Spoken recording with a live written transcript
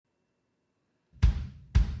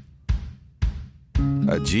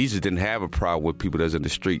Jesus didn't have a problem with people that's in the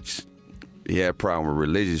streets. He had a problem with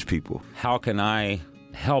religious people. How can I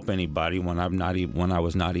help anybody when I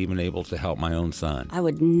was not even able to help my own son? I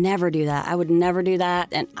would never do that.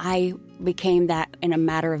 And I became that in a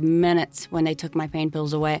matter of minutes when they took my pain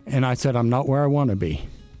pills away. And I said, I'm not where I want to be,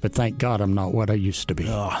 but thank God I'm not what I used to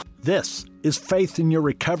be. This is Faith in Your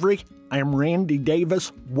Recovery. I am Randy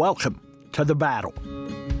Davis. Welcome to the battle.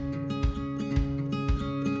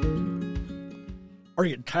 Are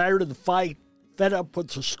you tired of the fight? Fed up with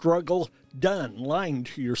the struggle? Done lying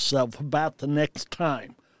to yourself about the next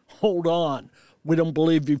time? Hold on. We don't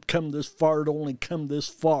believe you've come this far to only come this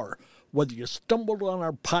far. Whether you stumbled on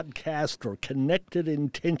our podcast or connected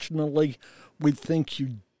intentionally, we think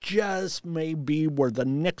you just may be where the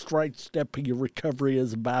next right step of your recovery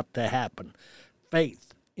is about to happen.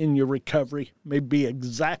 Faith in your recovery may be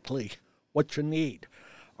exactly what you need.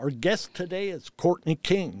 Our guest today is Courtney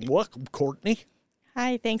King. Welcome, Courtney.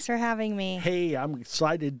 Hi, thanks for having me. Hey, I'm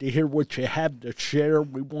excited to hear what you have to share.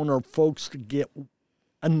 We want our folks to get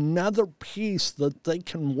another piece that they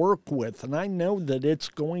can work with, and I know that it's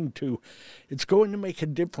going to make a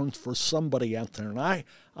difference for somebody out there. And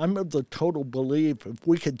I'm of the total belief if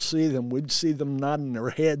we could see them, we'd see them nodding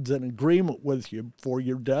their heads in agreement with you before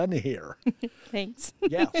you're done here. Thanks.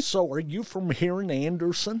 Yeah, so are you from here in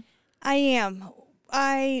Anderson? I am.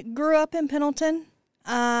 I grew up in Pendleton.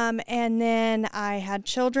 And then I had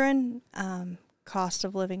children. Cost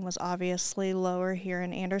of living was obviously lower here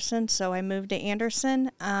in Anderson, so I moved to Anderson.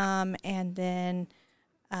 And then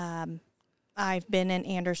I've been in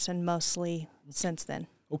Anderson mostly since then.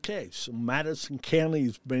 Okay, so Madison County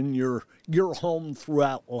has been your home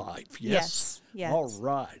throughout life, yes? Yes. All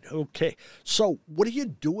right, okay. So what are you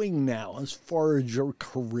doing now as far as your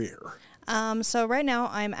career? So right now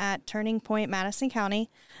I'm at Turning Point, Madison County.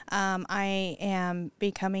 I am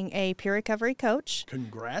becoming a peer recovery coach.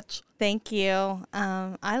 Congrats. Thank you.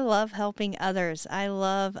 I love helping others. I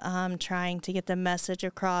love trying to get the message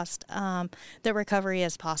across that recovery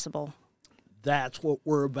is possible. That's what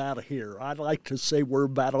we're about here. I like to say we're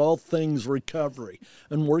about all things recovery,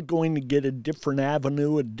 and we're going to get a different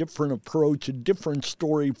avenue, a different approach, a different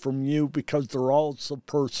story from you because they're all so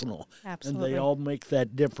personal. Absolutely. And they all make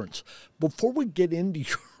that difference. Before we get into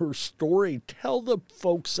your story, tell the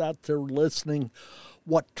folks out there listening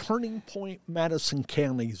what Turning Point Madison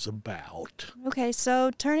County is about. Okay, so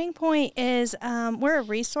Turning Point is, we're a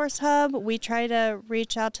resource hub. We try to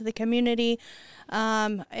reach out to the community.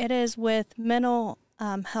 It is with mental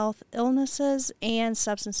health illnesses and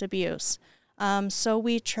substance abuse. So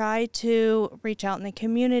we try to reach out in the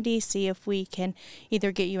community, see if we can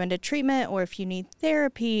either get you into treatment or if you need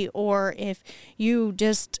therapy or if you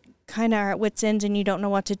just kind of are at wit's end and you don't know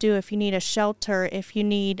what to do, if you need a shelter, if you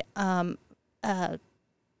need a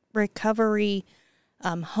recovery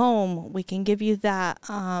home, we can give you that.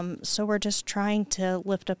 So we're just trying to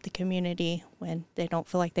lift up the community when they don't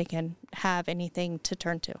feel like they can have anything to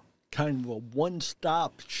turn to. Kind of a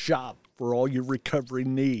one-stop shop for all your recovery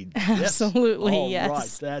needs. Absolutely, yes. All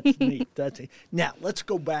right, that's neat. That's neat. Now, let's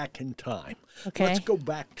go back in time. Okay. Let's go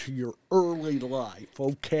back to your early life,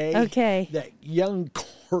 okay? Okay. That young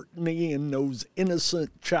Courtney in those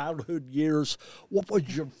innocent childhood years. What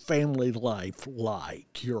was your family life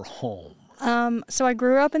like, your home? So I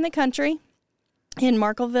grew up in the country in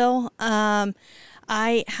Markleville.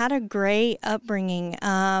 I had a great upbringing.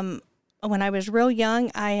 When I was real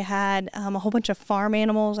young, I had a whole bunch of farm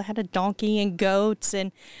animals. I had a donkey and goats,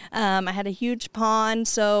 and I had a huge pond.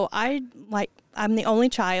 So I'm the only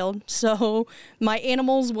child, so my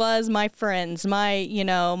animals was my friends,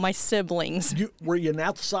 my siblings. Were you an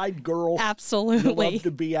outside girl? Absolutely. You loved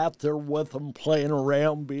to be out there with them, playing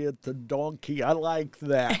around, be it the donkey. I like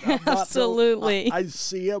that. Absolutely. I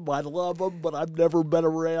see them, I love them, but I've never been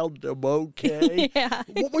around them, okay? Yeah.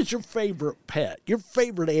 What was your favorite pet, your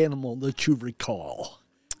favorite animal that you recall?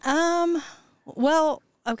 Well,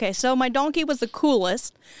 okay, so my donkey was the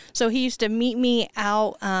coolest. So he used to meet me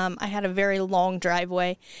out. I had a very long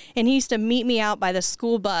driveway, and he used to meet me out by the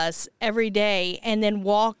school bus every day and then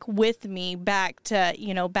walk with me back to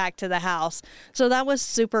the house. So that was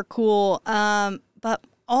super cool. But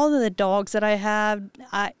all of the dogs that I have,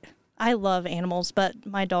 I love animals, but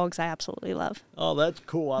my dogs I absolutely love. Oh, that's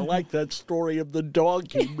cool. I like that story of the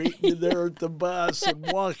donkey meeting you there at the bus and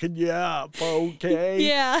walking you up, okay?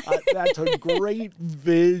 Yeah. That's a great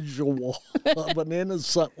visual of an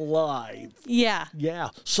innocent life. Yeah. Yeah.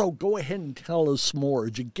 So go ahead and tell us more.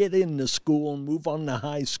 As you get into school and move on to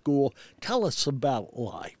high school, tell us about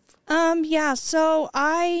life. Yeah, so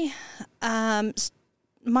my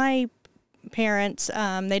parents,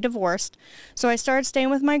 they divorced. So I started staying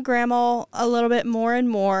with my grandma a little bit more and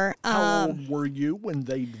more. How old were you when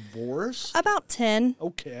they divorced? About 10.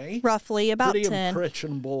 Okay. Roughly, about Pretty 10.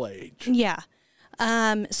 impressionable age. Yeah.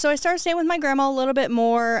 So I started staying with my grandma a little bit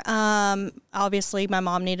more. Obviously, my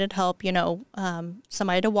mom needed help,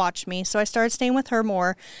 somebody to watch me. So I started staying with her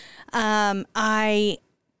more. I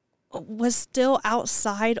was still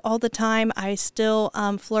outside all the time. I still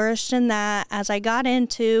flourished in that. As I got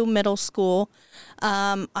into middle school,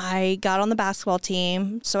 I got on the basketball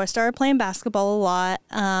team. So I started playing basketball a lot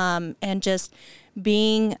and just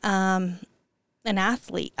being an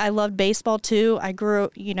athlete. I loved baseball too. I grew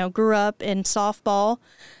up in softball.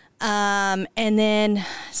 And then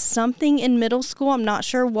something in middle school, I'm not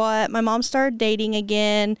sure what, my mom started dating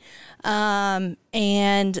again.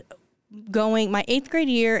 And going my 8th grade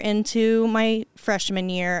year into my freshman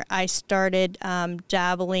year, I started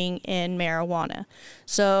dabbling in marijuana.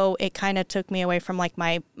 So it kind of took me away from like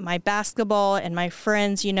my basketball and my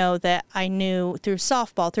friends, that I knew through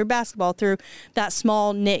softball, through basketball, through that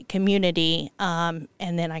small knit community. And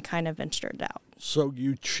then I kind of ventured out. So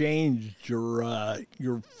you changed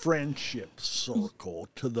your friendship circle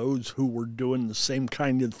to those who were doing the same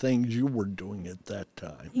kind of things you were doing at that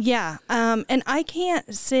time. Yeah. And I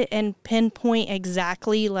can't sit and pinpoint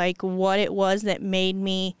exactly like what it was that made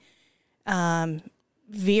me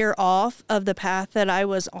veer off of the path that I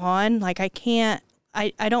was on. Like I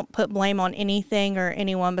don't put blame on anything or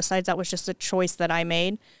anyone besides that was just a choice that I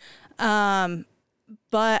made.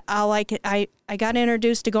 But I got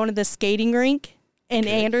introduced to going to the skating rink in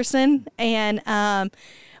Anderson. And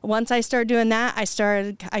once I started doing that, I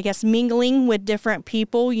started, I guess, mingling with different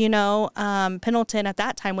people. Pendleton at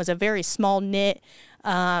that time was a very small knit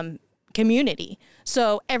community.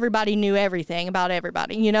 So everybody knew everything about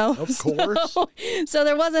everybody, Of course. So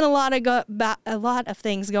there wasn't a lot of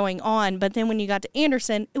things going on. But then when you got to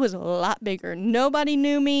Anderson, it was a lot bigger. Nobody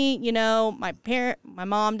knew me. My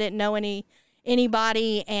mom didn't know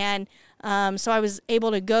anybody, and so I was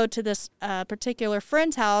able to go to this particular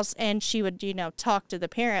friend's house, and she would talk to the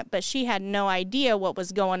parent, but she had no idea what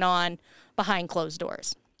was going on behind closed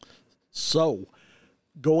doors. So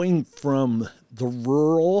going from the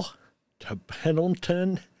rural to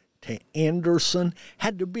Pendleton to Anderson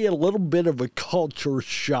had to be a little bit of a culture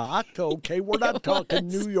shock. Okay, we're not talking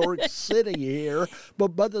New York City here, but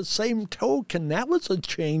by the same token, that was a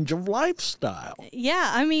change of lifestyle.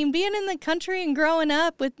 Yeah, I mean, being in the country and growing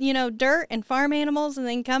up with, dirt and farm animals, and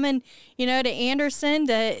then coming, to Anderson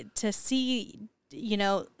to see,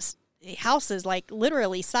 houses like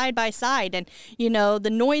literally side by side, and the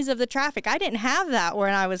noise of the traffic. I didn't have that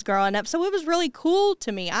when I was growing up, so it was really cool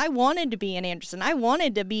to me. I wanted to be in Anderson. I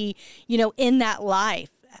wanted to be in that life,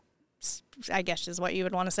 I guess is what you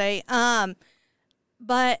would want to say.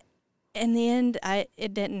 But in the end,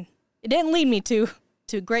 it didn't lead me to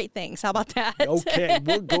great things. How about that? Okay,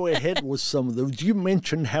 we'll go ahead with some of those. You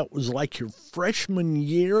mentioned how it was like your freshman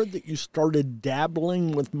year that you started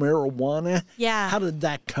dabbling with marijuana. Yeah. How did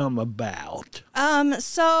that come about?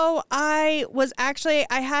 So I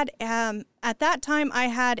had, at that time I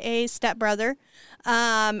had a stepbrother,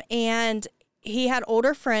 and he had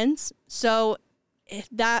older friends. So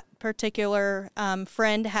that particular,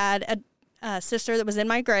 friend had a sister that was in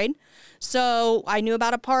my grade. So I knew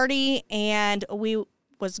about a party, and we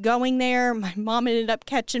was going there. My mom ended up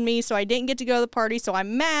catching me, so I didn't get to go to the party, so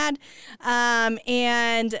I'm mad.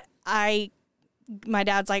 And my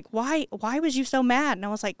dad's like, why was you so mad? And I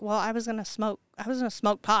was like, well, I was going to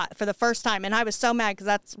smoke pot for the first time. And I was so mad because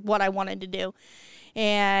that's what I wanted to do.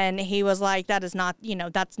 And he was like, that is not,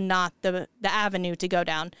 that's not the avenue to go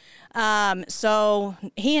down. So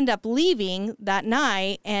he ended up leaving that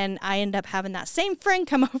night, and I ended up having that same friend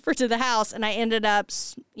come over to the house, and I ended up,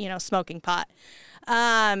 smoking pot.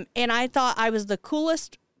 And I thought I was the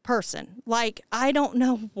coolest person. Like, I don't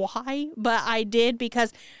know why, but I did,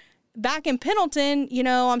 because back in Pendleton,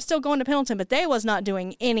 I'm still going to Pendleton, but they was not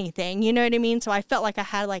doing anything, you know what I mean? So I felt like I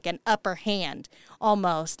had like an upper hand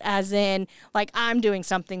almost, as in like I'm doing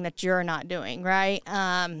something that you're not doing, right?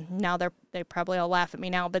 Now they probably all laugh at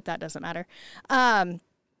me now, but that doesn't matter.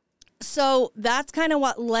 So that's kind of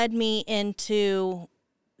what led me into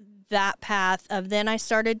that path of, then I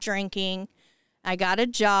started drinking. I got a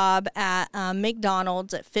job at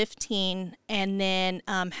McDonald's at 15, and then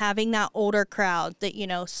having that older crowd that,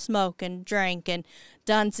 smoke and drank and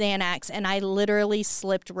done Xanax, and I literally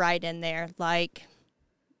slipped right in there like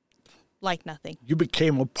nothing. You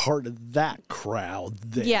became a part of that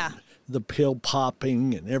crowd then. Yeah. The pill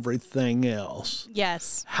popping and everything else.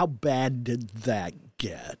 Yes. How bad did that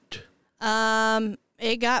get?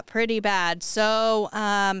 it got pretty bad. So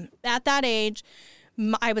at that age,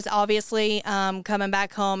 I was obviously coming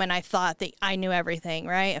back home, and I thought that I knew everything,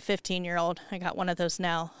 right? A 15-year-old. I got one of those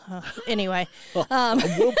now. Anyway.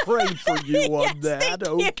 We'll pray for you on that,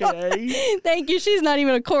 okay? Thank you. She's not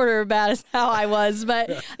even a quarter as bad as how I was.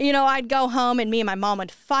 But, I'd go home, and me and my mom would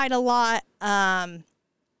fight a lot.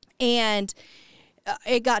 And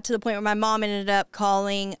it got to the point where my mom ended up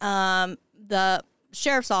calling the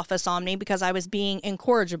sheriff's office on me because I was being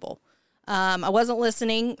incorrigible. I wasn't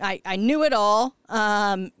listening. I knew it all,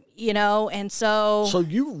 and so... So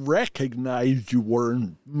you recognized you were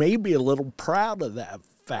maybe a little proud of that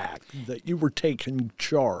fact that you were taking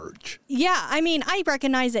charge. Yeah, I mean, I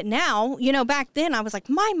recognize it now. Back then I was like,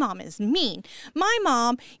 my mom is mean. My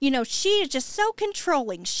mom, she is just so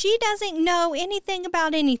controlling. She doesn't know anything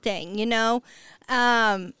about anything,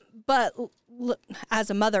 but... Look,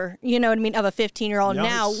 as a mother, of a 15-year-old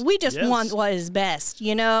now, we just want what is best,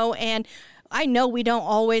 and I know we don't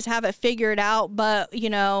always have it figured out, but,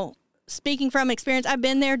 speaking from experience, I've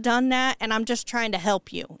been there, done that, and I'm just trying to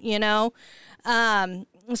help you,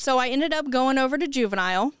 so I ended up going over to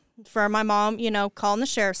juvenile for my mom, calling the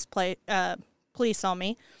sheriff's police on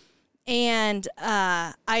me, and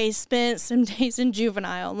I spent some days in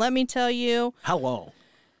juvenile. Let me tell you. How long?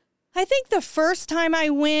 I think the first time I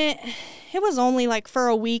went, it was only like for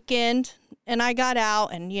a weekend, and I got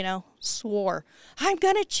out and, swore, I'm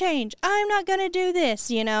going to change. I'm not going to do this,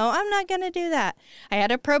 I'm not going to do that. I had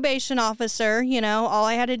a probation officer, all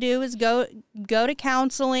I had to do was go to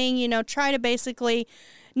counseling, try to basically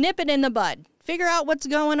nip it in the bud. Figure out what's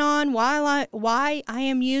going on, why I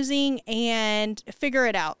am using, and figure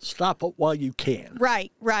it out. Stop it while you can.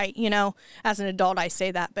 Right. As an adult, I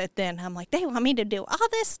say that, but then I'm like, they want me to do all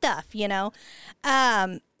this stuff,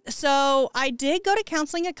 So I did go to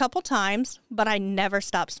counseling a couple times, but I never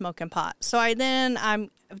stopped smoking pot. So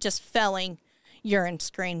I'm just felling urine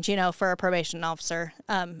screens, for a probation officer,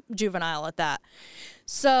 juvenile at that.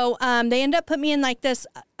 So they end up putting me in like this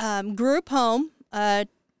group home,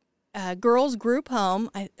 girls group home,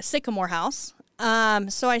 Sycamore House.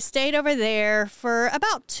 So I stayed over there for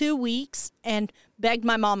about 2 weeks and begged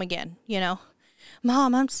my mom again,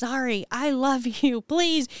 Mom, I'm sorry. I love you.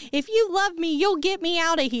 Please, if you love me, you'll get me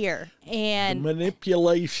out of here. And the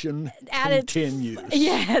manipulation continues.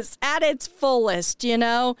 Yes, at its fullest,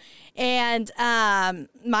 And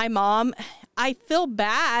my mom, I feel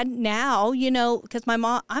bad now, because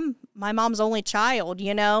I'm my mom's only child,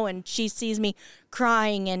 and she sees me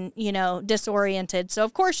crying and, disoriented. So,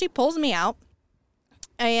 of course, she pulls me out.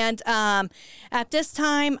 And at this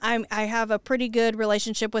time, I have a pretty good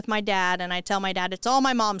relationship with my dad, and I tell my dad it's all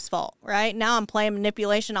my mom's fault, right? Now I'm playing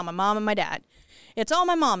manipulation on my mom and my dad. It's all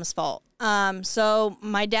my mom's fault. So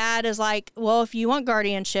my dad is like, well, if you want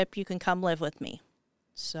guardianship, you can come live with me.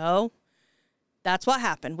 So that's what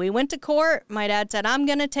happened. We went to court. My dad said, I'm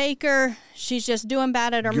going to take her. She's just doing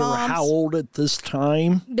bad at her mom's. You're how old at this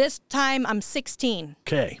time? This time I'm 16.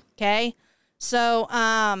 Okay. So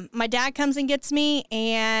my dad comes and gets me,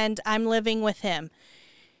 and I'm living with him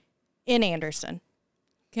in Anderson.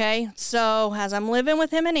 Okay, so as I'm living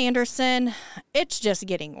with him in Anderson, it's just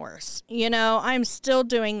getting worse. I'm still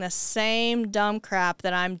doing the same dumb crap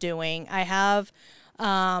that I'm doing. I have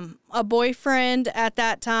a boyfriend at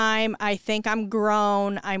that time. I think I'm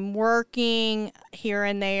grown. I'm working here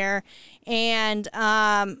and there. And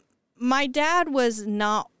my dad was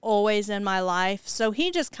not always in my life, so he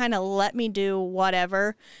just kind of let me do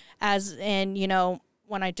whatever. As in,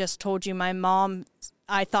 when I just told you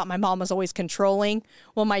I thought my mom was always controlling.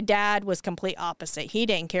 Well, my dad was complete opposite. He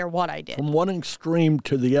didn't care what I did. From one extreme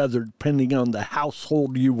to the other, depending on the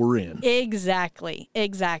household you were in. Exactly.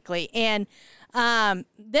 And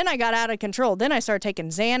then I got out of control. Then I started taking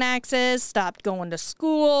Xanaxes, stopped going to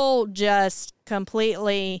school, just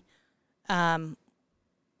completely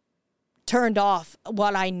turned off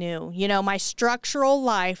what I knew. My structural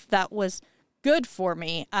life that was good for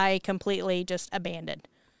me, I completely just abandoned.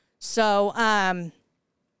 So I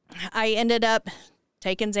ended up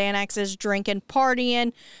taking Xanaxes, drinking,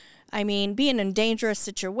 partying, being in dangerous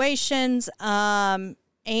situations,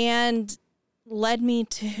 and led me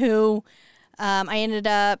to, I ended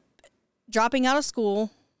up dropping out of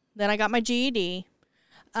school. Then I got my GED,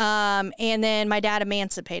 and then my dad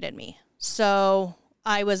emancipated me. So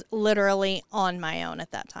I was literally on my own at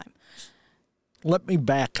that time. Let me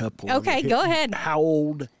back up a little bit. Okay, go ahead. How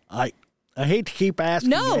old? I hate to keep asking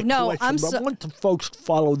that question, but I want the folks to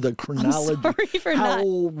follow the chronology. I'm sorry for How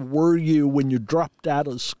old were you when you dropped out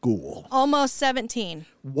of school? Almost 17.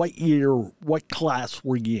 What year, what class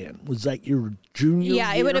were you in? Was that your junior year?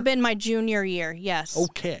 Yeah, it would have been my junior year, yes.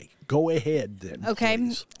 Okay, Go ahead then. Okay.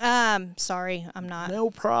 Please. Sorry, I'm not. No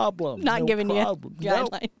problem. Not no giving problem. you a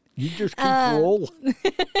guideline. No, you just keep rolling.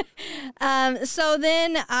 So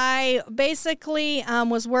then I basically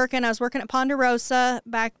was working. I was working at Ponderosa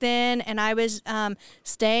back then, and I was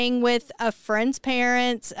staying with a friend's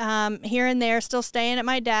parents here and there, still staying at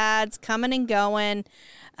my dad's, coming and going.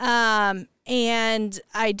 And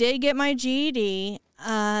I did get my GED,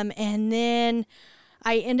 and then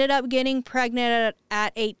I ended up getting pregnant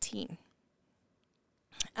at 18.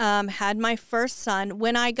 Had my first son.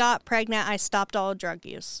 When I got pregnant, I stopped all drug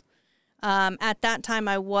use. At that time,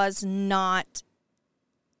 I was an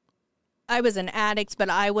addict, but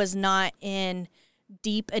I was not in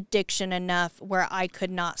deep addiction enough where I could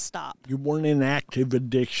not stop. You weren't in active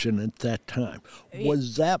addiction at that time.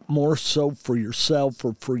 Was that more so for yourself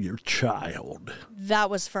or for your child? That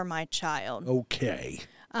was for my child. Okay.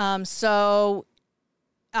 So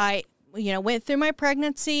I, went through my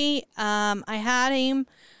pregnancy. I had him.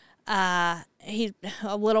 He's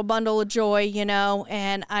a little bundle of joy,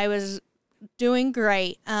 and I was doing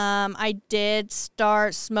great. I did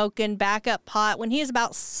start smoking backup pot when he was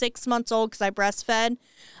about 6 months old because I breastfed.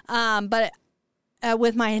 But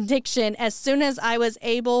with my addiction, as soon as I was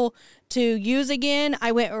able to use again,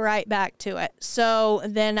 I went right back to it. So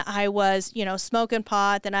then I was, smoking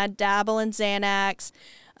pot, then I'd dabble in Xanax.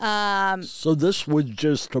 So this was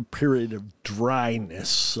just a period of dryness,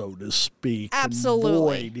 so to speak.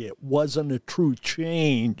 Absolutely. And boy, it wasn't a true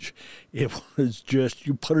change. It was just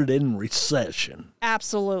you put it in recession.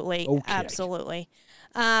 Absolutely. Okay. Absolutely.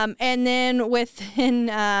 And then within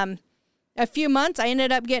a few months, I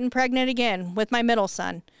ended up getting pregnant again with my middle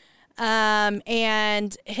son.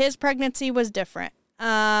 And his pregnancy was different.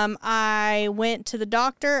 I went to the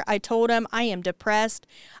doctor. I told him I am depressed.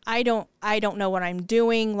 I don't know what I'm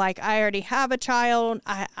doing. Like, I already have a child.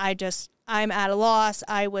 I'm at a loss.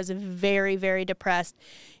 I was very, very depressed.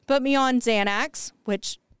 Put me on Xanax,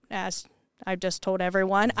 which, as I've just told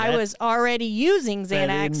everyone, I was already using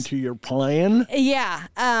Xanax. Into your plan? Yeah,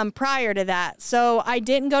 prior to that. So I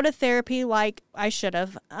didn't go to therapy like I should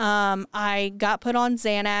have. I got put on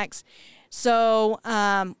Xanax. So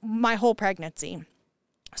my whole pregnancy.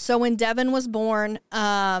 So when Devin was born,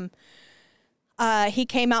 he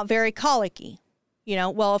came out very colicky.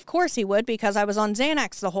 Well, of course he would because I was on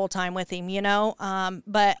Xanax the whole time with him,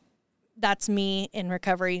 but that's me in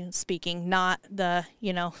recovery speaking, not the,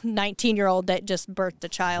 19-year-old that just birthed a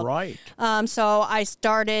child. Right. So I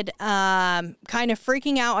started kind of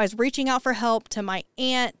freaking out. I was reaching out for help to my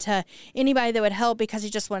aunt, to anybody that would help because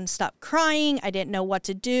he just wouldn't stop crying. I didn't know what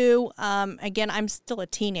to do. Again, I'm still a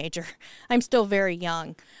teenager. I'm still very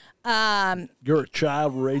young. You're a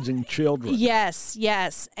child raising children.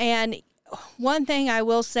 Yes. And one thing I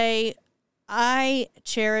will say, I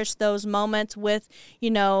cherish those moments with,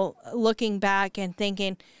 looking back and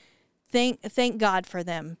thinking, thank God for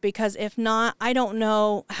them. Because if not, I don't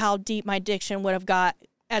know how deep my addiction would have got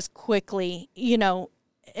as quickly,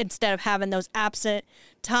 instead of having those absent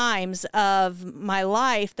times of my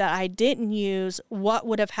life that I didn't use, what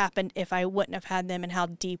would have happened if I wouldn't have had them, and how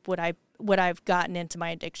deep would I've gotten into my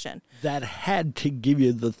addiction. That had to give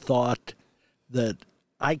you the thought that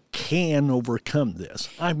I can overcome this.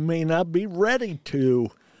 I may not be ready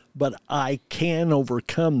to, but I can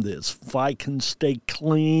overcome this. If I can stay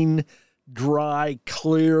clean, dry,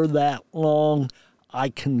 clear that long, I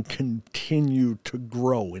can continue to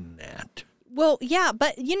grow in that. Well, yeah,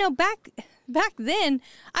 but back then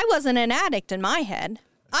I wasn't an addict in my head.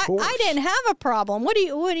 I didn't have a problem. What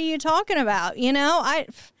are you talking about? I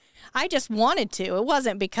just wanted to. It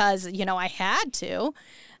wasn't because, I had to.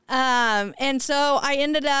 And so I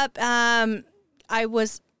ended up, I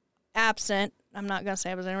was absent. I'm not going to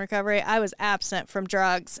say I was in recovery. I was absent from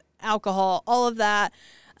drugs, alcohol, all of that.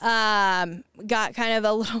 Got kind of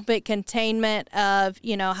a little bit containment of,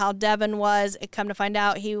 how Devin was. It come to find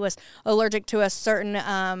out he was allergic to a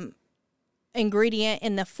certain, ingredient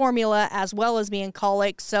in the formula, as well as being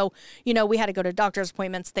colic. So, we had to go to doctor's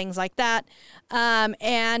appointments, things like that.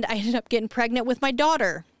 And I ended up getting pregnant with my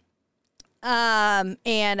daughter.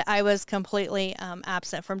 And I was completely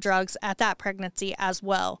absent from drugs at that pregnancy as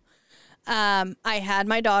well. I had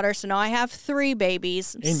my daughter, so now I have 3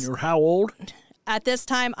 babies. And you're how old? At this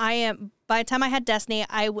time, by the time I had Destiny,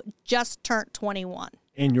 I just turned 21.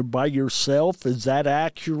 And you're by yourself? Is that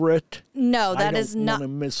accurate? No, that is not. I don't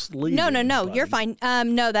want to mislead No, anybody. you're fine.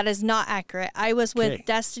 No, that is not accurate. I was with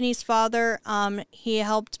Destiny's father. He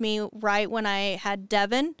helped me right when I had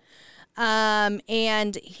Devin.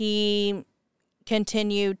 And he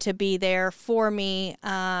continued to be there for me.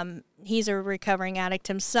 He's a recovering addict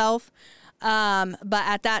himself. But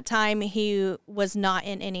at that time, he was not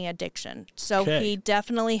in any addiction. So he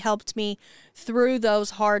definitely helped me through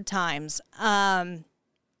those hard times. I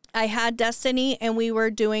had Destiny, and we were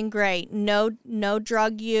doing great. No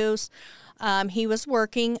drug use. He was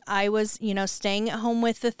working. I was, staying at home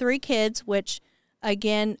with the 3 kids, which,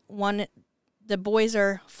 again, the boys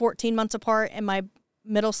are 14 months apart, and my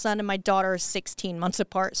middle son and my daughter are 16 months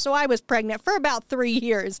apart. So I was pregnant for about 3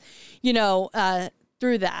 years,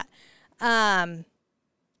 through that. I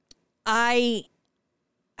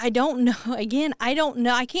don't know. Again, I don't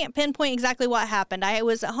know. I can't pinpoint exactly what happened. I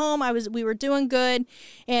was at home. We were doing good.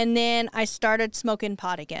 And then I started smoking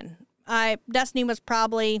pot again. Destiny was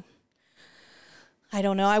probably, I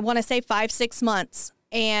don't know, I want to say 5-6 months.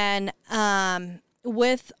 And,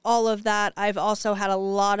 with all of that, I've also had a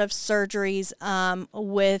lot of surgeries,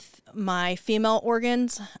 with my female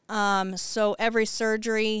organs. So every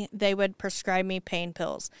surgery, they would prescribe me pain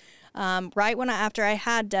pills. Right after I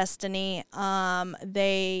had Destiny,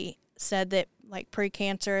 they said that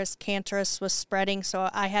cancerous was spreading, so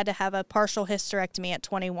I had to have a partial hysterectomy at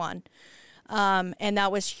 21. And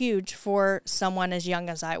that was huge for someone as young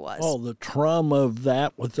as I was. Oh, the trauma of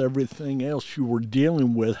that with everything else you were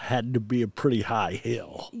dealing with had to be a pretty high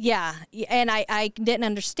hill. Yeah, and I didn't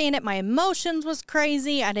understand it. My emotions was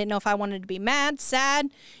crazy. I didn't know if I wanted to be mad, sad,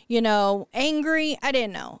 angry. I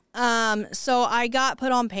didn't know. So I got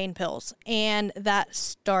put on pain pills, and that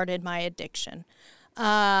started my addiction.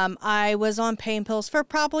 I was on pain pills for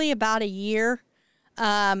probably about a year,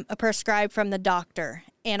 prescribed from the doctor,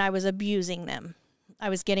 and I was abusing them. I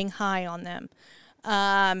was getting high on them.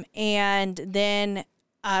 And then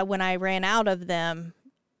when I ran out of them,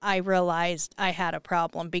 I realized I had a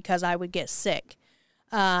problem because I would get sick.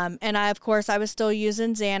 And of course, I was still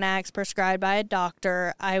using Xanax prescribed by a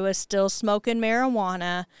doctor. I was still smoking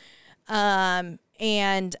marijuana.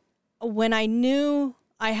 And when I knew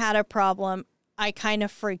I had a problem, I kind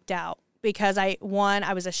of freaked out because I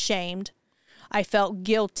was ashamed. I felt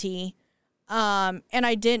guilty. And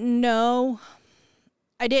I didn't know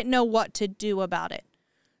what to do about it.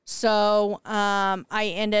 So,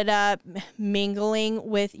 I ended up mingling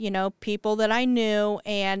with, people that I knew,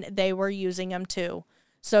 and they were using them too.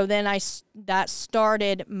 So then that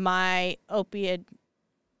started my opiate,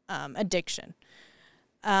 addiction.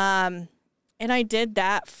 And I did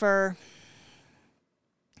that for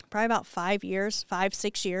probably about 5,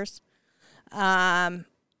 6 years.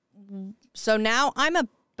 So now I'm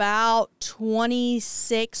about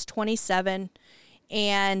 26, 27,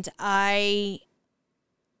 and I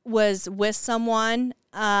was with someone,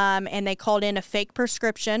 and they called in a fake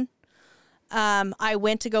prescription. I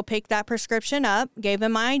went to go pick that prescription up, gave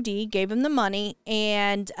him my ID, gave him the money,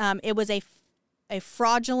 and it was a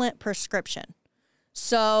fraudulent prescription.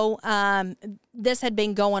 So this had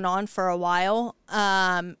been going on for a while,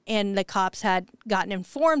 and the cops had gotten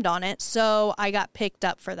informed on it, so I got picked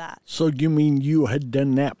up for that. So you mean you had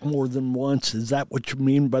done that more than once? Is that what you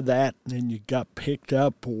mean by that? And you got picked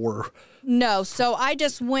up, or? No, so I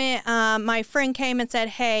just went, my friend came and said,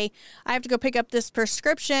 hey, I have to go pick up this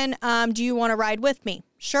prescription. Do you want to ride with me?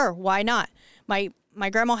 Sure, why not? My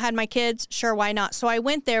grandma had my kids. Sure, why not? So I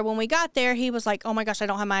went there. When we got there, he was like, oh my gosh, I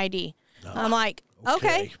don't have my ID. I'm like,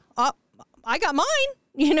 okay, I got mine.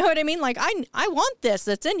 You know what I mean? Like, I want this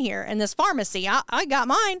that's in here in this pharmacy. I got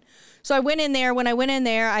mine. So I went in there. When I went in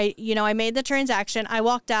there, I made the transaction. I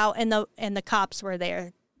walked out, and the cops were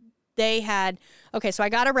there. They had, so I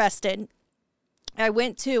got arrested. I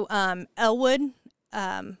went to Elwood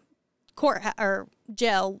court or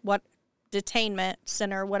jail, detainment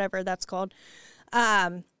center, whatever that's called.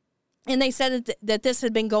 And they said that this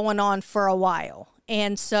had been going on for a while.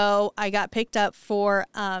 And so I got picked up for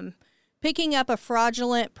picking up a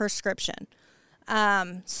fraudulent prescription.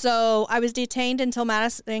 So I was detained until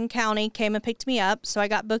Madison County came and picked me up. So I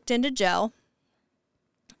got booked into jail.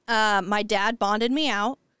 My dad bonded me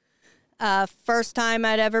out. First time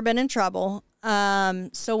I'd ever been in trouble.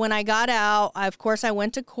 So when I got out, of course, I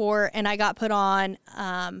went to court and I got put on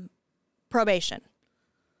probation.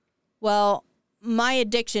 Well, my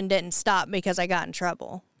addiction didn't stop because I got in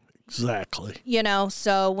trouble. Exactly.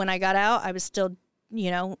 So when I got out, I was still,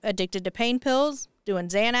 addicted to pain pills, doing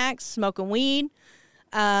Xanax, smoking weed,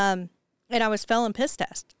 and I was failing piss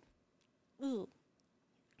test. Ooh.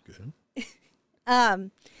 Good.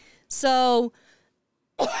 So,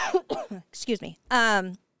 excuse me.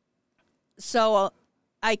 So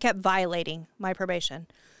I kept violating my probation.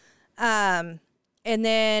 And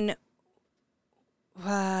then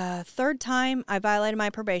third time I violated my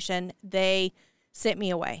probation, they sent me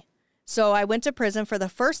away. So I went to prison for the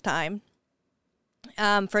first time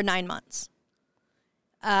for 9 months.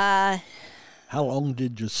 How long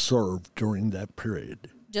did you serve during that period?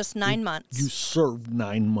 Just 9 months. You served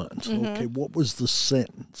 9 months. Okay, what was the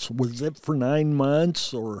sentence? Was it for 9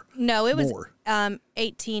 months or No, it was more?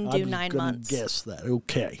 18 to 9 months. Guess that.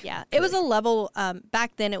 Okay. Yeah, it was a level.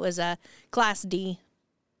 Back then, it was a Class D.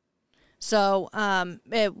 So I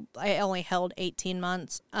only held 18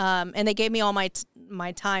 months, and they gave me all my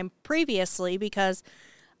time previously because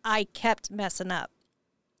I kept messing up.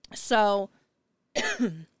 So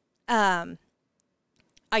I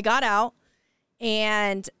got out.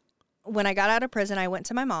 And when I got out of prison, I went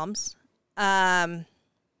to my mom's. I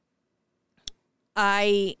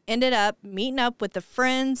ended up meeting up with the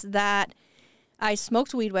friends that I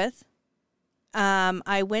smoked weed with.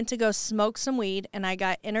 I went to go smoke some weed, and I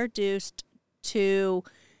got introduced to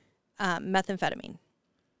methamphetamine.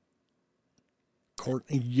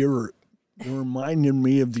 Courtney, you're reminding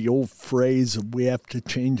me of the old phrase of we have to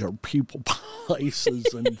change our people,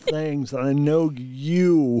 places, and things. And I know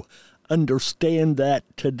you understand that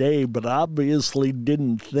today, but obviously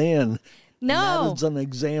didn't then. No. And that is an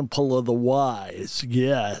example of the wise,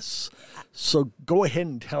 yes. So go ahead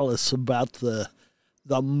and tell us about the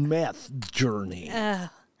meth journey.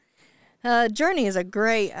 Journey is a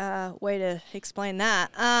great way to explain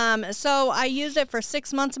that. So I used it for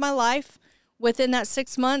 6 months of my life. Within that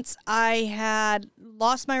 6 months, I had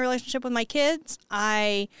lost my relationship with my kids.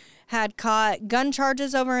 I had caught gun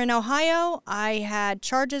charges over in Ohio. I had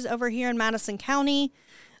charges over here in Madison County,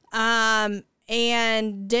 and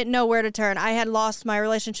didn't know where to turn. I had lost my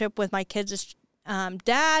relationship with my kids'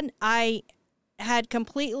 dad. I had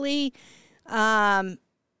completely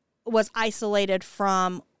was isolated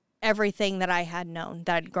from everything that I had known,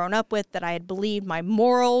 that I'd grown up with, that I had believed, my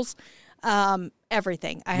morals,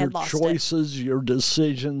 everything. I had lost it. Your choices, your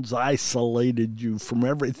decisions isolated you from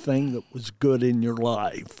everything that was good in your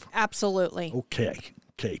life. Absolutely. Okay,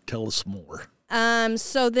 tell us more.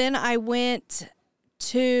 So then I went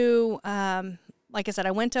to, like I said,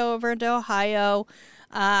 I went over to Ohio.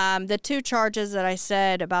 The two charges that I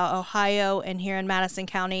said about Ohio and here in Madison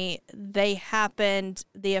County,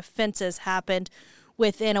 the offenses happened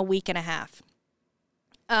within a week and a half.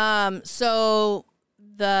 So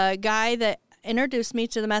the guy that introduced me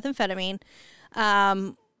to the methamphetamine,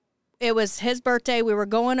 it was his birthday. We were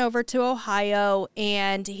going over to Ohio,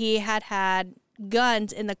 and he had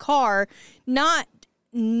guns in the car, not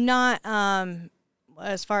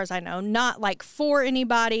as far as I know, not like for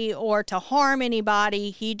anybody or to harm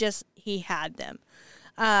anybody. He had them.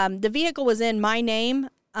 The vehicle was in my name.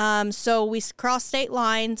 So we crossed state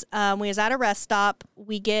lines. We was at a rest stop.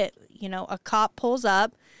 We get, a cop pulls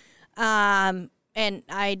up. And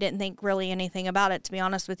I didn't think really anything about it, to be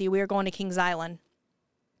honest with you. We were going to Kings Island.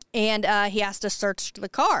 And he asked to search the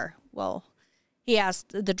car. Well, he asked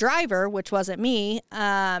the driver, which wasn't me,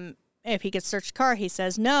 if he could search the car. He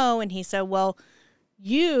says no. And he said, well,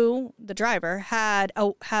 you, the driver, have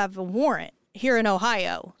a warrant here in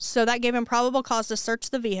Ohio. So that gave him probable cause to search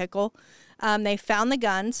the vehicle. They found the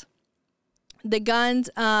guns. The guns,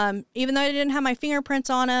 even though I didn't have my fingerprints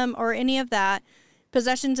on them or any of that,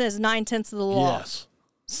 possession is 9/10 of the law. Yes.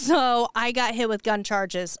 So I got hit with gun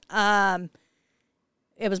charges.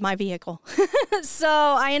 It was my vehicle. So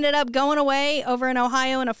I ended up going away over in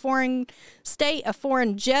Ohio in a foreign state, a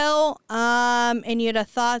foreign jail. And you'd have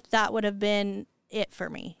thought that would have been it for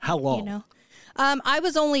me. How long? I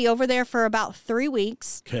was only over there for about 3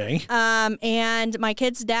 weeks. Okay. And my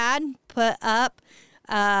kid's dad put up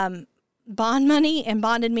bond money and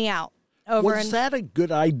bonded me out. Was that a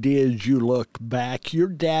good idea as you look back? Your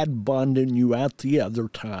dad bonding you out the other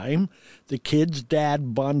time, the kid's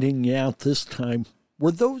dad bonding you out this time.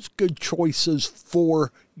 Were those good choices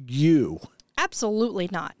for you? Absolutely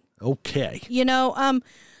not. Okay.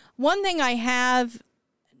 One thing I have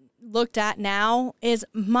looked at now is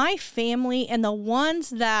my family, and the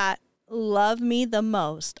ones that love me the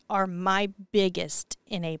most are my biggest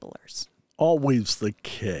enablers. Always the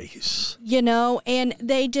case. And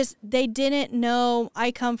they didn't know.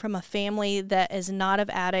 I come from a family that is not of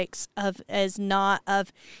addicts, is not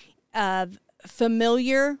of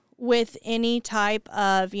familiar with any type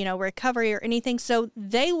of, recovery or anything. So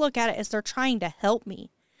they look at it as they're trying to help me,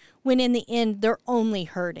 when in the end, they're only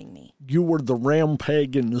hurting me. You were the round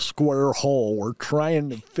peg in the square hole, or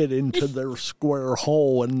trying to fit into their square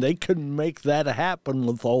hole, and they couldn't make that happen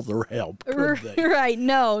with all their help, could they? Right.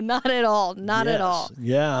 No, not at all. Not at all.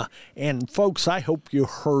 Yeah. And folks, I hope you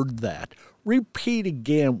heard that. Repeat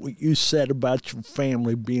again what you said about your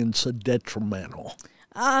family being so detrimental.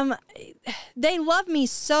 They love me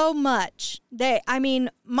so much.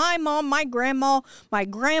 My mom, my grandma, my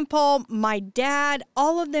grandpa, my dad,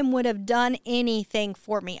 all of them would have done anything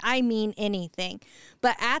for me. I mean anything.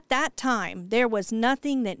 But at that time, there was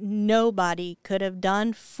nothing that nobody could have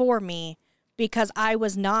done for me because I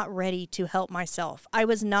was not ready to help myself. I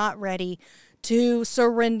was not ready to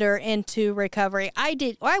surrender into recovery.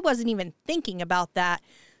 I wasn't even thinking about that.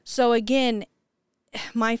 So again,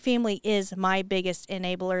 my family is my biggest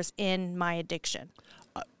enablers in my addiction.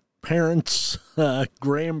 Parents,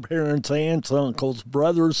 grandparents, aunts, uncles,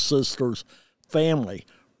 brothers, sisters, family,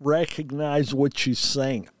 recognize what she's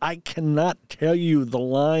saying. I cannot tell you the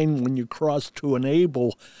line when you cross to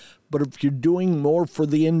enable, but if you're doing more for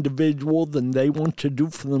the individual than they want to do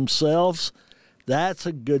for themselves, that's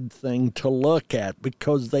a good thing to look at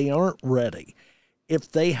because they aren't ready. If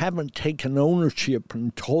they haven't taken ownership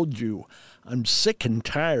and told you, I'm sick and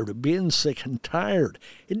tired of being sick and tired.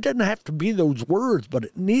 It doesn't have to be those words, but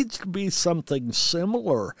it needs to be something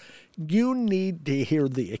similar. You need to hear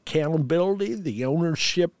the accountability, the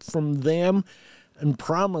ownership from them, and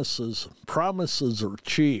promises. Promises are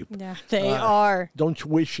cheap. Yeah, they are. Don't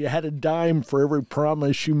you wish you had a dime for every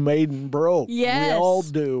promise you made and broke? Yes. We all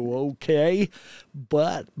do, okay?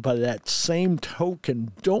 But by that same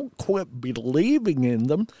token, don't quit believing in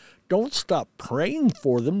them. Don't stop praying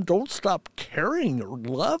for them. Don't stop caring or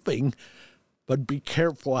loving, but be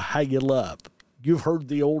careful how you love. You've heard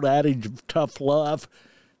the old adage of tough love.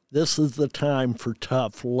 This is the time for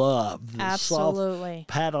tough love. The Absolutely. Soft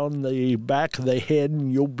pat on the back of the head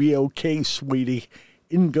and you'll be okay, sweetie.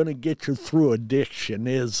 Isn't going to get you through addiction,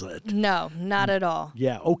 is it? No, not at all.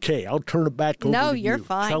 Yeah, okay. I'll turn it back over to you. No, you're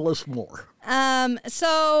fine. Tell us more.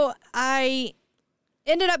 So I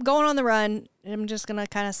ended up going on the run. I'm just going to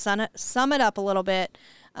kind of sum it up a little bit.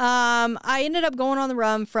 I ended up going on the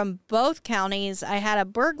run from both counties. I had a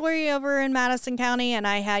burglary over in Madison County, and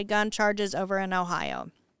I had gun charges over in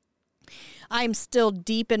Ohio. I'm still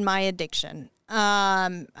deep in my addiction.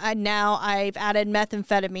 Now I've added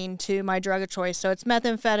methamphetamine to my drug of choice. So it's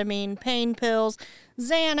methamphetamine, pain pills,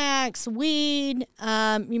 Xanax, weed,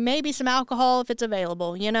 maybe some alcohol if it's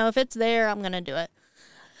available. If it's there, I'm going to do it.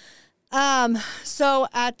 So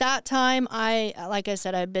at that time, like I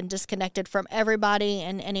said, I've been disconnected from everybody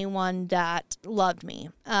and anyone that loved me,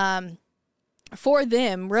 for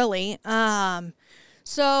them, really.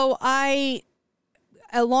 So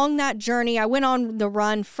along that journey, I went on the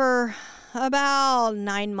run for about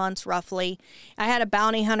 9 months, roughly. I had a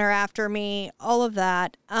bounty hunter after me, all of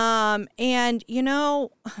that. And the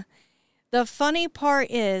funny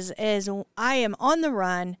part is I am on the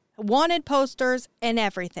run, wanted posters and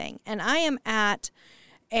everything. And I am at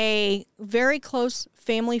a very close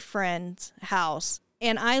family friend's house.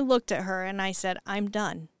 And I looked at her and I said, I'm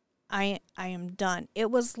done. I am done.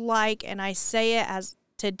 It was like, and I say it as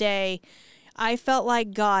today, I felt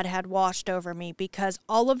like God had washed over me because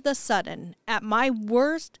all of the sudden, at my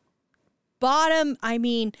worst,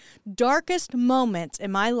 darkest moments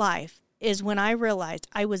in my life is when I realized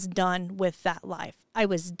I was done with that life. I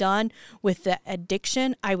was done with the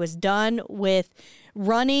addiction. I was done with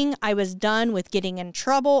running. I was done with getting in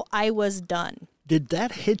trouble. I was done. Did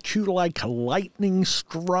that hit you like a lightning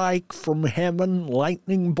strike from heaven,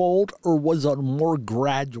 lightning bolt, or was it a more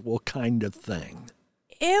gradual kind of thing?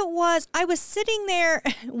 I was sitting there,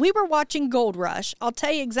 we were watching Gold Rush. I'll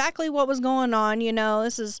tell you exactly what was going on.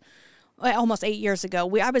 This is almost 8 years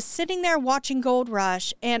ago. I was sitting there watching Gold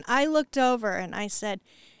Rush, and I looked over and I said,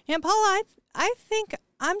 Aunt Paula, I think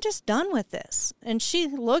I'm just done with this. And she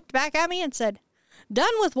looked back at me and said,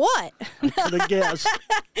 done with what? I could have guessed.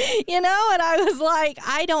 And I was like,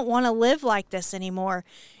 I don't want to live like this anymore.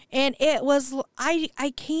 And it was,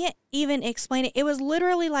 I can't even explain it. It was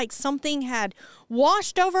literally like something had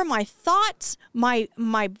washed over my thoughts, my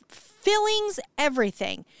feelings,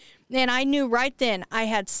 everything. And I knew right then I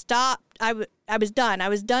had stopped. I was done. I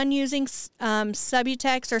was done using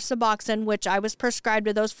Subutex or Suboxone, which I was prescribed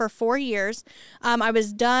to those for 4 years. I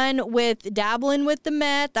was done with dabbling with the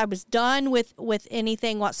meth. I was done with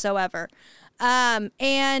anything whatsoever.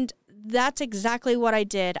 And that's exactly what I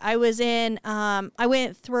did. I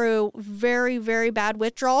went through very, very bad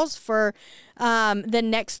withdrawals for the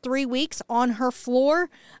next 3 weeks on her floor.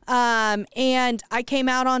 And I came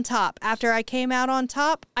out on top. After I came out on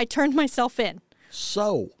top, I turned myself in.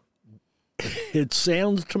 So it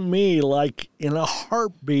sounds to me like in a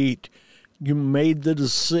heartbeat, you made the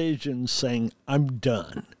decision saying, I'm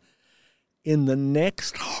done. in the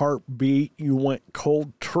next heartbeat, you went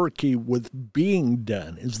cold turkey with being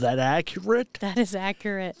done. Is that accurate? That is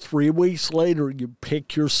accurate. 3 weeks later, you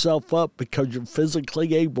pick yourself up because you're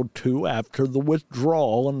physically able to after the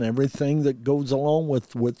withdrawal and everything that goes along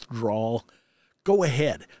with withdrawal. Go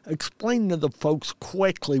ahead. Explain to the folks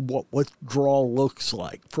quickly what withdrawal looks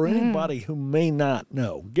like. For anybody who may not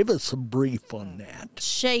know, give us a brief on that.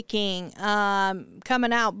 Shaking,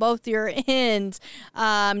 coming out both your ends,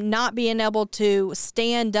 not being able to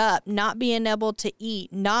stand up, not being able to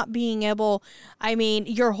eat, not being able,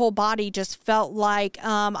 your whole body just felt like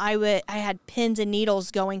I had pins and needles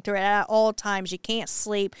going through it at all times. You can't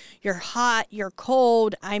sleep. You're hot. You're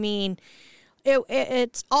cold.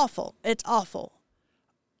 It's awful. It's awful.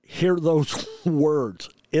 Hear those words.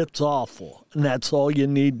 It's awful. And that's all you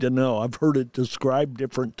need to know. I've heard it described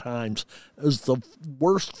different times as the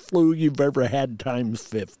worst flu you've ever had times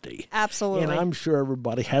 50. Absolutely. And I'm sure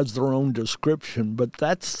everybody has their own description, but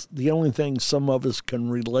that's the only thing some of us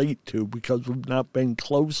can relate to because we've not been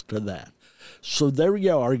close to that. So there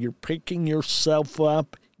you are. You're picking yourself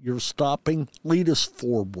up. You're stopping. Lead us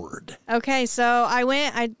forward. Okay, so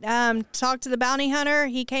I talked to the bounty hunter.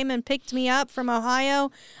 He came and picked me up from Ohio.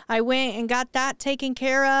 I went and got that taken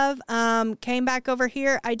care of. Came back over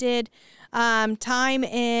here. I did time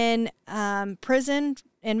in prison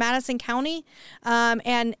in Madison County.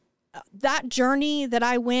 And that journey that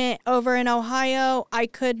I went over in Ohio, I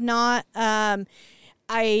could not, I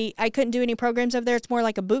couldn't do any programs over there. It's more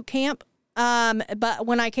like a boot camp. But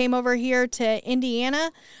when I came over here to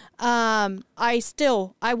Indiana, I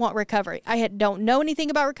want recovery. Don't know anything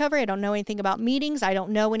about recovery. I don't know anything about meetings. I don't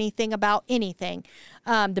know anything about anything.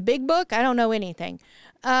 The big book, I don't know anything.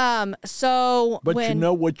 But you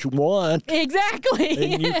know what you want.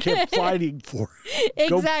 Exactly. And you kept fighting for it.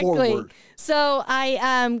 Exactly. Go forward. So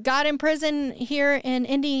I got in prison here in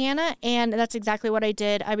Indiana, and that's exactly what I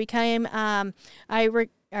did. I became, I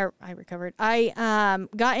recovered. I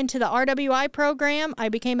got into the RWI program. I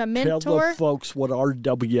became a mentor. Tell the folks what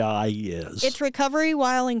RWI is. It's recovery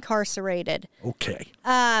while incarcerated. Okay.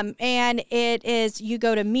 And it is, you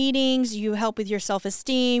go to meetings, you help with your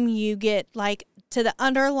self-esteem, you get to the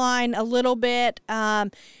underline a little bit,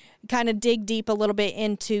 kind of dig deep a little bit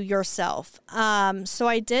into yourself. So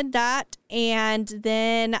I did that, and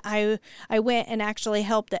then I went and actually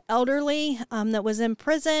helped the elderly that was in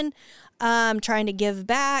prison, trying to give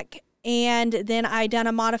back. And then I done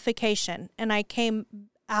a modification, and I came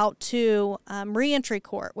out to reentry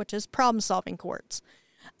court, which is problem-solving courts.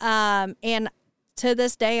 And to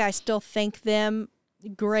this day, I still thank them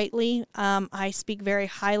greatly. I speak very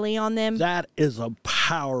highly on them. That is a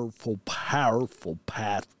powerful, powerful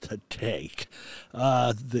path to take.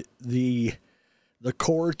 The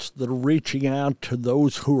courts that are reaching out to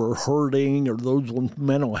those who are hurting or those with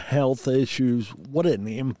mental health issues, what an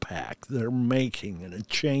impact they're making and a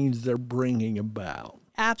change they're bringing about.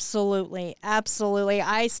 Absolutely. Absolutely.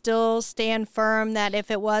 I still stand firm that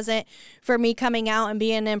if it wasn't for me coming out and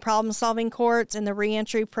being in problem-solving courts and the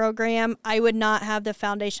reentry program, I would not have the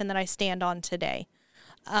foundation that I stand on today.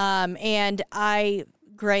 And I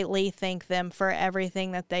greatly thank them for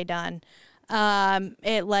everything that they done.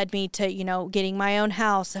 It led me to, getting my own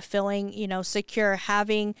house, feeling, secure,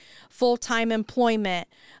 having full-time employment,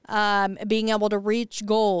 being able to reach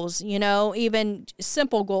goals, even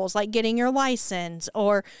simple goals like getting your license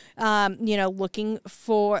or, looking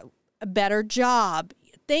for a better job,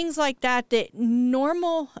 things like that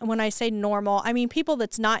normal, when I say normal, I mean people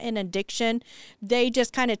that's not in addiction, they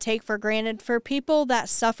just kind of take for granted. For people that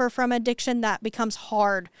suffer from addiction, that becomes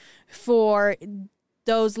hard for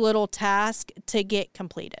those little tasks to get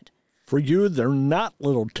completed. For you, they're not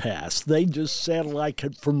little tasks. They just sound like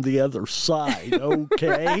it from the other side,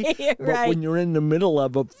 okay? But when you're in the middle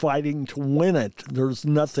of it, fighting to win it, there's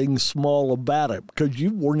nothing small about it because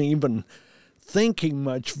you weren't even thinking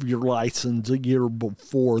much of your license a year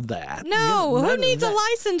before that. No, who needs a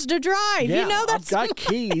license to drive? Yeah, that's I've got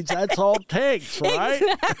keys. That's all it takes, right?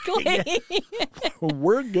 Exactly.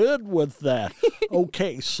 We're good with that.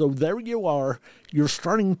 Okay, so there you are. You're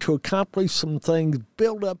starting to accomplish some things,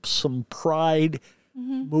 build up some pride,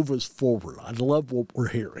 move us forward. I love what we're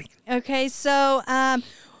hearing. Okay, so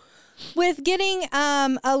with getting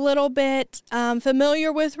a little bit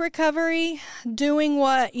familiar with recovery, doing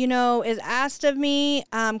what, is asked of me,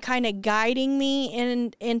 kind of guiding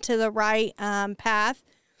me into the right path,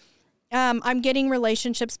 I'm getting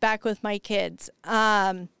relationships back with my kids.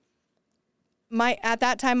 At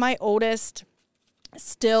that time, my oldest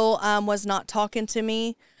still was not talking to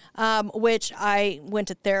me, which I went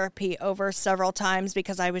to therapy over several times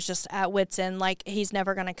because I was just at wit's end, like he's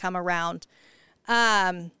never going to come around.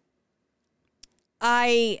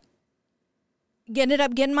 I ended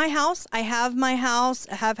up getting my house. I have my house.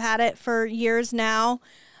 I have had it for years now.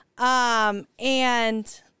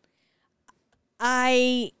 And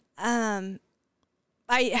I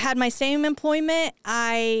had my same employment.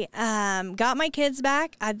 I got my kids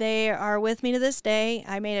back. They are with me to this day.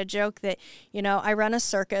 I made a joke that, I run a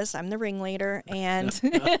circus. I'm the ringleader. And,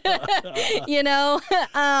 but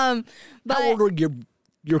how old are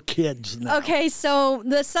your kids now? Okay, so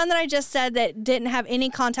the son that I just said that didn't have any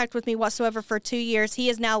contact with me whatsoever for 2 years, he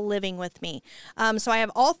is now living with me. So I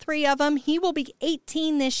have all three of them. He will be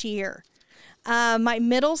 18 this year. My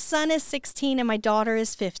middle son is 16 and my daughter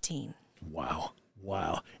is 15. Wow.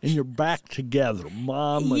 And you're back together,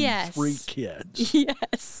 mom and Yes. 3 kids.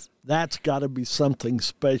 Yes. That's got to be something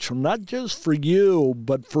special, not just for you,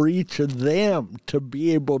 but for each of them to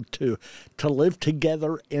be able to live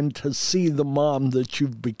together and to see the mom that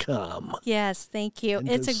you've become. Yes, thank you. And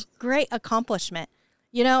It's a great accomplishment.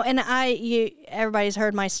 And everybody's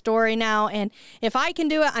heard my story now, and if I can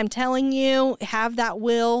do it, I'm telling you, have that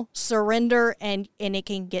will, surrender, and it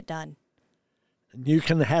can get done. You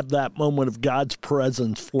can have that moment of God's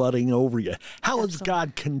presence flooding over you. How has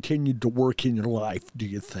God continued to work in your life, do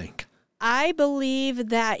you think? I believe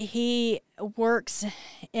that He works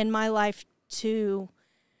in my life to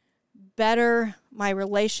better my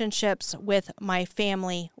relationships with my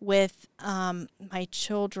family, with my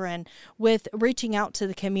children, with reaching out to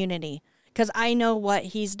the community. Because I know what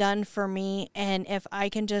He's done for me, and if I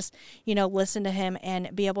can just, listen to Him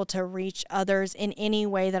and be able to reach others in any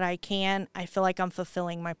way that I can, I feel like I'm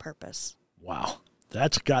fulfilling my purpose. Wow,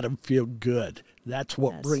 that's got to feel good. That's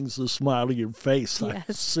what brings a smile to your face. Yes.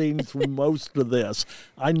 I've seen through most of this.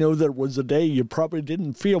 I know there was a day you probably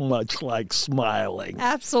didn't feel much like smiling.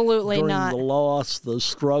 Absolutely during not. The loss, the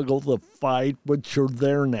struggle, the fight, but you're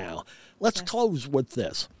there now. Let's close with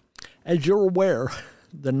this. As you're aware,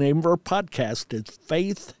 the name of our podcast is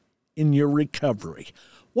Faith in Your Recovery.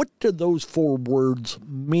 What do those 4 words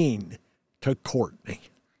mean to Courtney?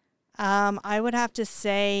 I would have to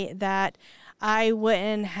say that I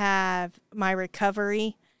wouldn't have my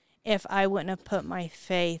recovery if I wouldn't have put my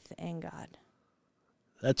faith in God.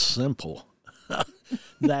 That's simple.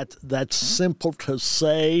 That's simple to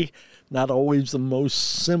say, not always the most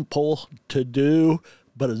simple to do,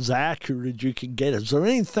 but as accurate as you can get. Is there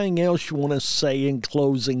anything else you want to say in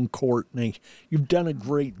closing, Courtney? You've done a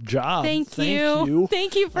great job. Thank you.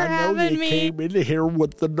 Thank you for having me. I know you came in here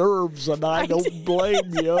with the nerves, and I don't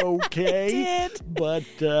blame you, okay? I did. But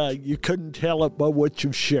you couldn't tell it by what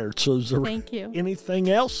you've shared. So is there Thank you. anything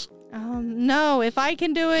else? No, if I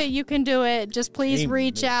can do it, you can do it. Just please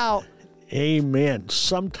reach out. Amen.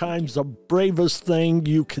 Sometimes the bravest thing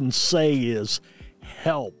you can say is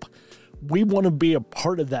help. We want to be a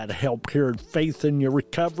part of that help here at Faith in Your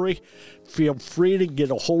Recovery. Feel free to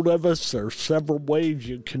get a hold of us. There are several ways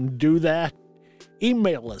you can do that.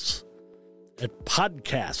 Email us at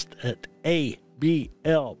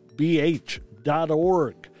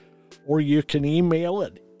podcast@ablbh.org, or you can email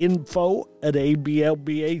at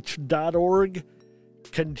info@ablbh.org.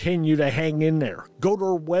 Continue to hang in there. Go to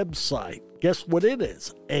our website. Guess what it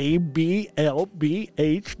is? ablbh.org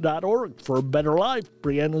for a better life.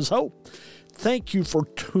 Brianna's Hope. Thank you for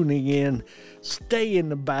tuning in. Stay in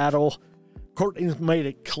the battle. Courtney's made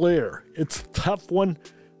it clear. It's a tough one,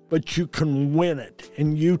 but you can win it,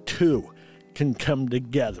 and you too can come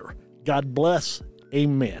together. God bless.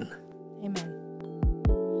 Amen. Amen.